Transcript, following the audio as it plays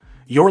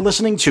You're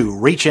listening to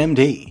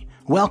ReachMD.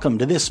 Welcome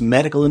to this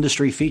medical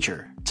industry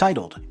feature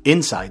titled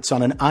Insights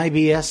on an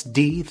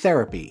IBS-D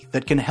Therapy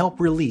that can help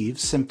relieve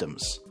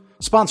symptoms.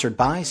 Sponsored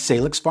by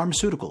Salix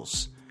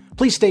Pharmaceuticals.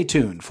 Please stay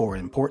tuned for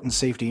important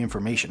safety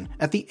information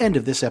at the end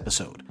of this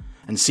episode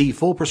and see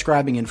full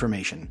prescribing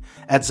information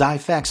at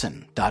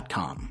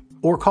Xifaxan.com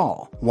or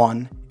call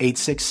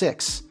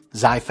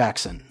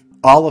 1-866-XIFAXAN.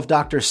 All of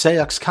Dr.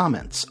 Sayuk's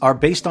comments are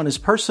based on his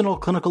personal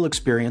clinical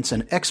experience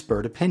and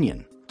expert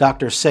opinion.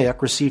 Dr.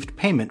 Sayuk received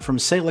payment from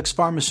Salix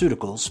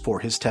Pharmaceuticals for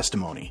his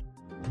testimony.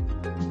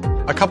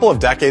 A couple of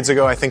decades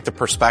ago, I think the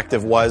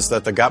perspective was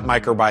that the gut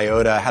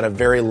microbiota had a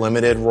very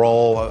limited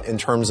role in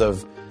terms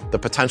of the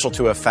potential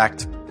to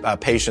affect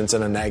patients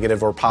in a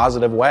negative or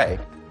positive way.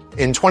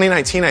 In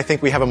 2019, I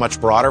think we have a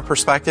much broader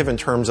perspective in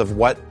terms of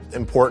what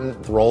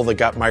important role the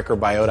gut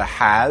microbiota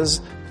has.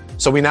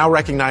 So we now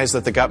recognize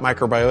that the gut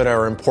microbiota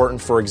are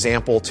important, for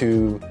example,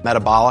 to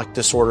metabolic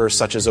disorders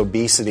such as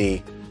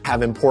obesity,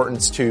 have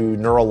importance to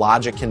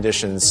neurologic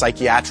conditions,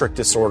 psychiatric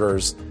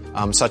disorders,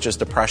 such as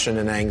depression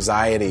and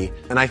anxiety.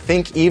 And I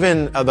think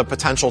even the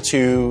potential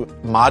to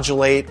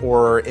modulate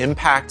or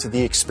impact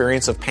the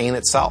experience of pain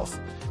itself.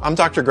 I'm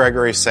Dr.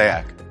 Gregory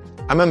Sayuk.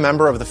 I'm a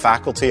member of the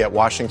faculty at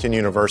Washington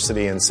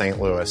University in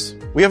St. Louis.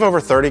 We have over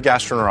 30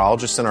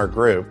 gastroenterologists in our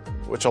group,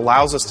 which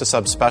allows us to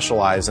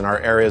subspecialize in our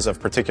areas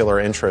of particular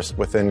interest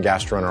within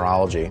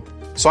gastroenterology.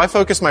 So I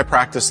focus my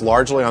practice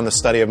largely on the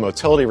study of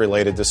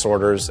motility-related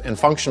disorders and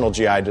functional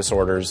GI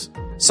disorders,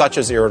 such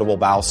as irritable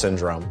bowel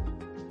syndrome.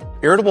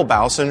 Irritable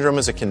bowel syndrome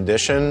is a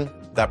condition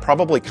that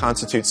probably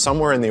constitutes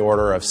somewhere in the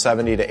order of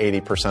 70 to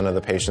 80% of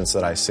the patients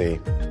that I see.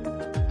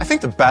 I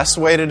think the best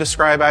way to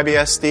describe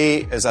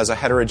IBS-D is as a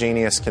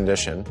heterogeneous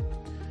condition.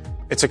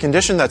 It's a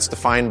condition that's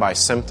defined by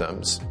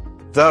symptoms,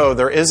 though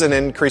there is an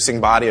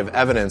increasing body of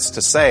evidence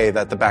to say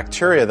that the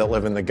bacteria that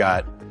live in the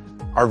gut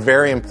are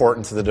very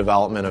important to the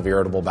development of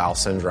irritable bowel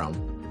syndrome.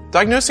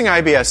 Diagnosing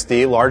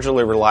IBS-D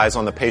largely relies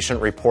on the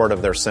patient report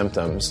of their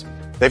symptoms.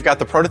 They've got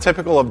the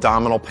prototypical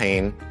abdominal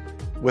pain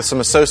with some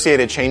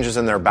associated changes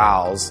in their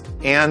bowels,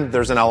 and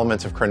there's an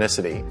element of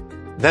chronicity.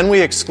 Then we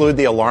exclude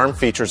the alarm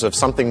features of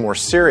something more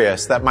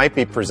serious that might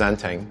be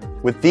presenting.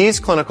 With these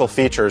clinical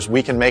features,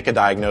 we can make a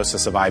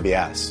diagnosis of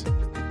IBS.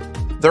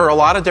 There are a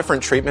lot of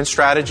different treatment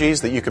strategies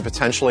that you could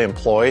potentially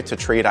employ to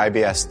treat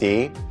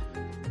IBS-D,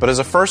 but as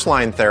a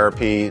first-line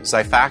therapy,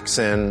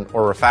 Xifaxan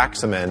or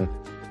rifaximin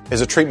is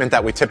a treatment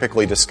that we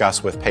typically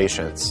discuss with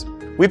patients.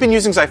 We've been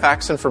using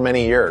Xifaxan for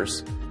many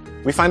years.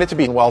 We find it to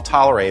be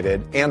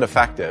well-tolerated and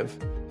effective.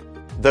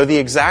 Though the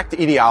exact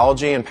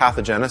etiology and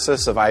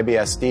pathogenesis of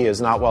IBS-D is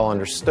not well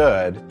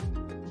understood,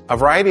 a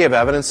variety of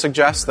evidence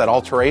suggests that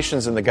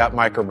alterations in the gut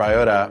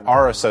microbiota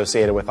are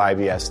associated with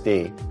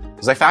IBS-D.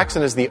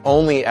 Xifaxan is the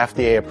only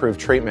FDA-approved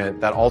treatment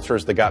that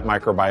alters the gut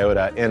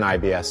microbiota in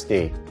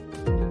IBS-D.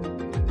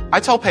 I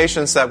tell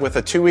patients that with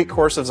a 2-week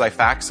course of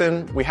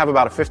Xifaxan, we have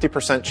about a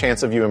 50%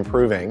 chance of you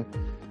improving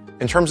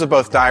in terms of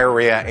both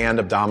diarrhea and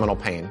abdominal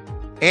pain.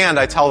 And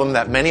I tell them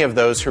that many of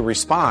those who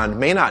respond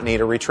may not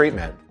need a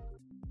retreatment.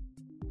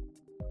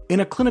 In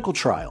a clinical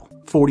trial,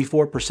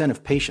 44%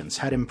 of patients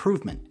had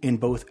improvement in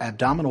both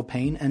abdominal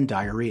pain and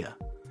diarrhea.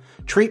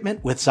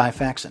 Treatment with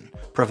Xifaxan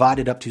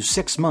provided up to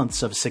 6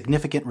 months of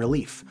significant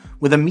relief,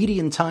 with a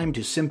median time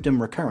to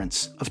symptom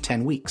recurrence of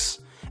 10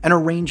 weeks and a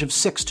range of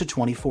 6 to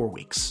 24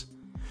 weeks.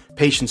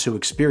 Patients who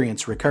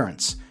experience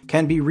recurrence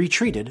can be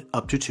retreated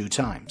up to 2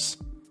 times.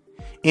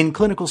 In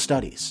clinical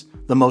studies,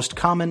 the most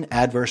common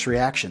adverse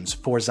reactions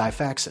for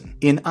Xifaxan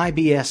in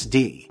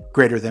IBS-D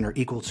greater than or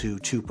equal to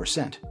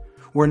 2%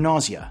 were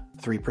nausea,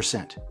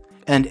 3%,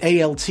 and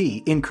ALT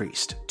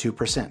increased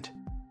 2%.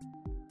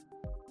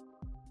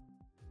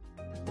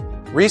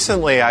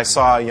 Recently, I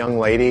saw a young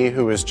lady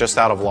who was just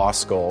out of law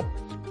school.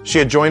 She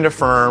had joined a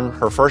firm,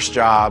 her first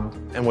job,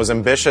 and was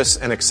ambitious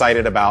and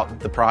excited about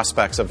the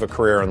prospects of a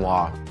career in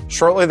law.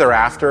 Shortly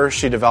thereafter,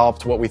 she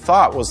developed what we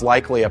thought was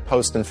likely a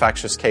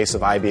post-infectious case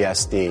of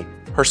IBS-D.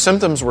 Her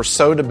symptoms were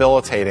so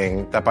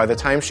debilitating that by the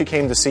time she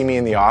came to see me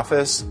in the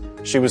office,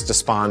 she was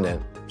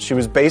despondent. She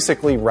was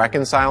basically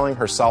reconciling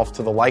herself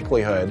to the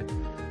likelihood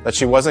that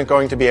she wasn't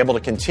going to be able to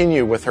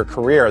continue with her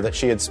career that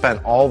she had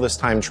spent all this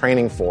time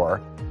training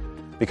for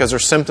because her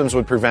symptoms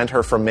would prevent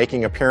her from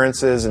making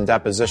appearances and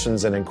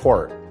depositions and in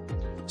court.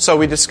 So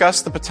we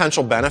discussed the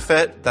potential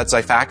benefit that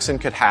Xifaxan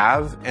could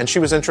have, and she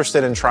was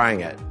interested in trying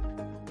it.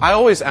 I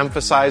always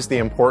emphasize the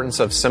importance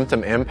of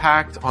symptom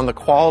impact on the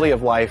quality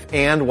of life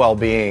and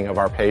well-being of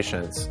our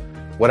patients,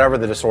 whatever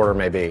the disorder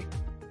may be.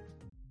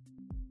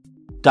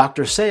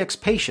 Dr. Sayuk's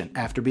patient,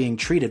 after being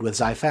treated with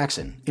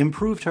Xifaxan,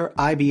 improved her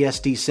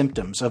IBS-D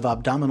symptoms of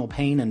abdominal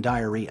pain and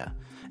diarrhea,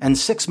 and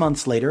 6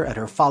 months later at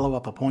her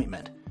follow-up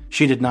appointment,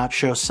 she did not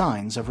show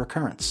signs of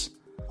recurrence.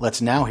 Let's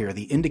now hear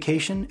the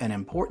indication and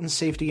important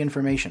safety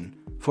information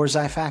for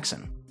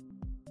Xifaxan.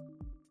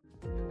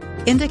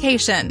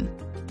 Indication: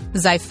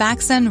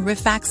 Xifaxan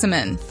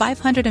rifaximin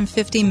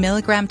 550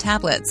 milligram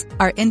tablets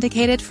are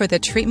indicated for the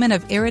treatment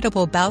of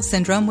irritable bowel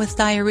syndrome with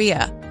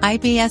diarrhea,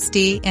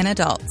 IBS-D in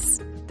adults.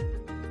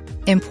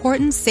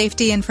 Important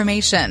safety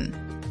information: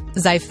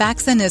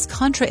 Xifaxan is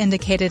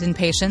contraindicated in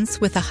patients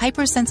with a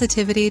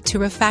hypersensitivity to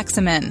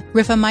rifaximin,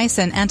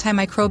 rifamycin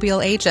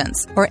antimicrobial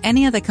agents, or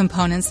any of the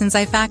components in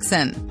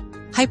Xifaxan.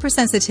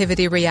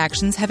 Hypersensitivity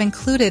reactions have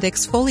included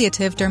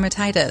exfoliative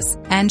dermatitis,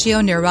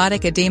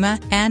 angioneurotic edema,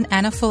 and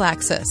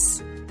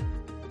anaphylaxis.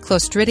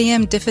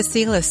 Clostridium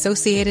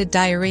difficile-associated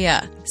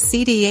diarrhea,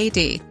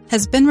 CDAD,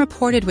 has been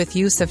reported with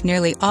use of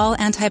nearly all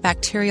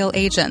antibacterial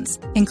agents,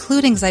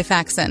 including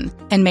Xifaxan,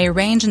 and may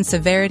range in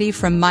severity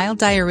from mild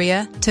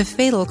diarrhea to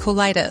fatal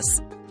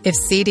colitis. If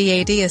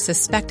CDAD is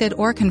suspected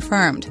or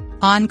confirmed,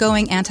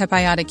 ongoing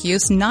antibiotic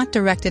use not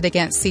directed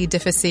against C.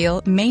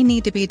 difficile may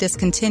need to be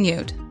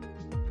discontinued.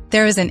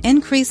 There is an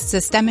increased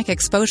systemic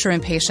exposure in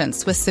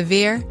patients with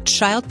severe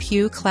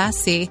Child-Pugh Class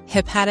C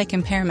hepatic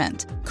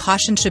impairment.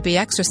 Caution should be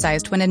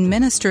exercised when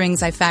administering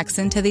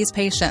Xifaxan to these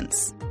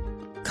patients.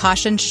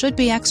 Caution should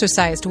be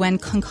exercised when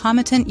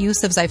concomitant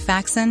use of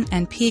Xifaxan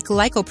and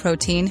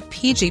P-glycoprotein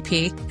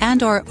 (PGP)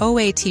 and/or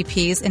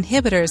OATPs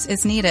inhibitors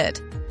is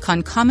needed.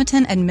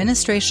 Concomitant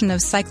administration of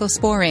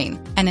cyclosporine,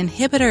 an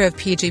inhibitor of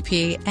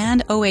PGP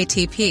and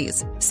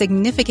OATPs,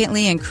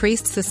 significantly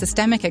increased the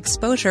systemic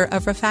exposure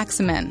of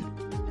rifaximin.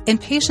 In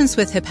patients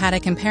with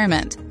hepatic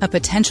impairment, a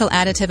potential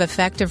additive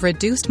effect of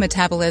reduced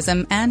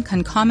metabolism and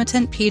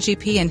concomitant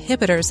PGP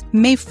inhibitors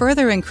may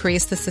further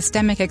increase the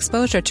systemic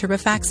exposure to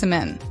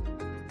rifaximin.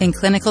 In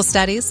clinical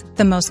studies,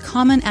 the most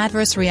common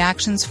adverse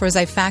reactions for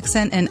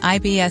Xifaxan in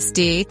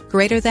IBS-D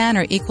greater than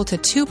or equal to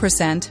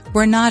 2%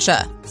 were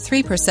nausea,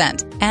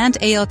 3%, and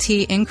ALT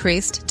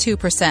increased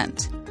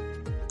 2%.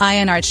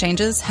 INR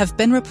changes have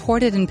been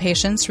reported in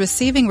patients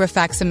receiving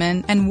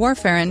rifaximin and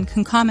warfarin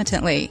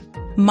concomitantly.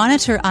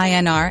 Monitor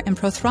INR and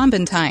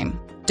prothrombin time.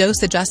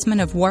 Dose adjustment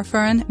of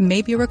warfarin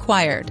may be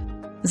required.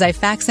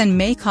 Xifaxan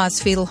may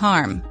cause fetal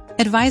harm.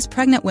 Advise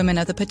pregnant women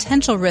of the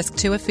potential risk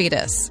to a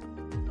fetus.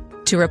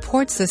 To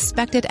report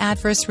suspected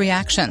adverse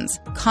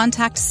reactions,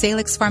 contact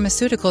Salix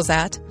Pharmaceuticals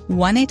at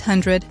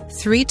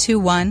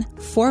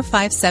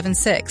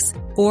 1-800-321-4576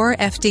 or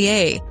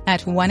FDA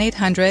at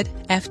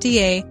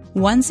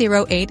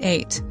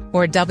 1-800-FDA-1088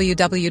 or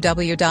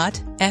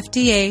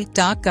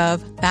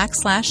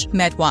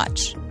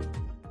www.fda.gov/medwatch.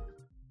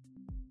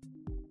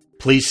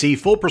 Please see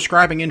full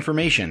prescribing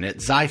information at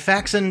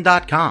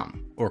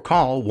Xifaxan.com or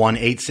call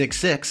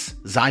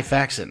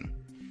 1-866-Xifaxan.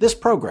 This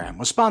program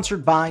was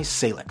sponsored by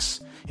Salix.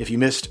 If you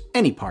missed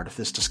any part of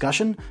this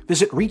discussion,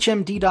 visit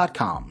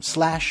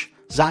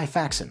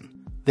reachmd.com/Xifaxan.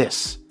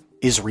 This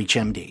is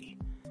ReachMD.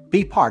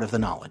 Be part of the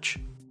knowledge.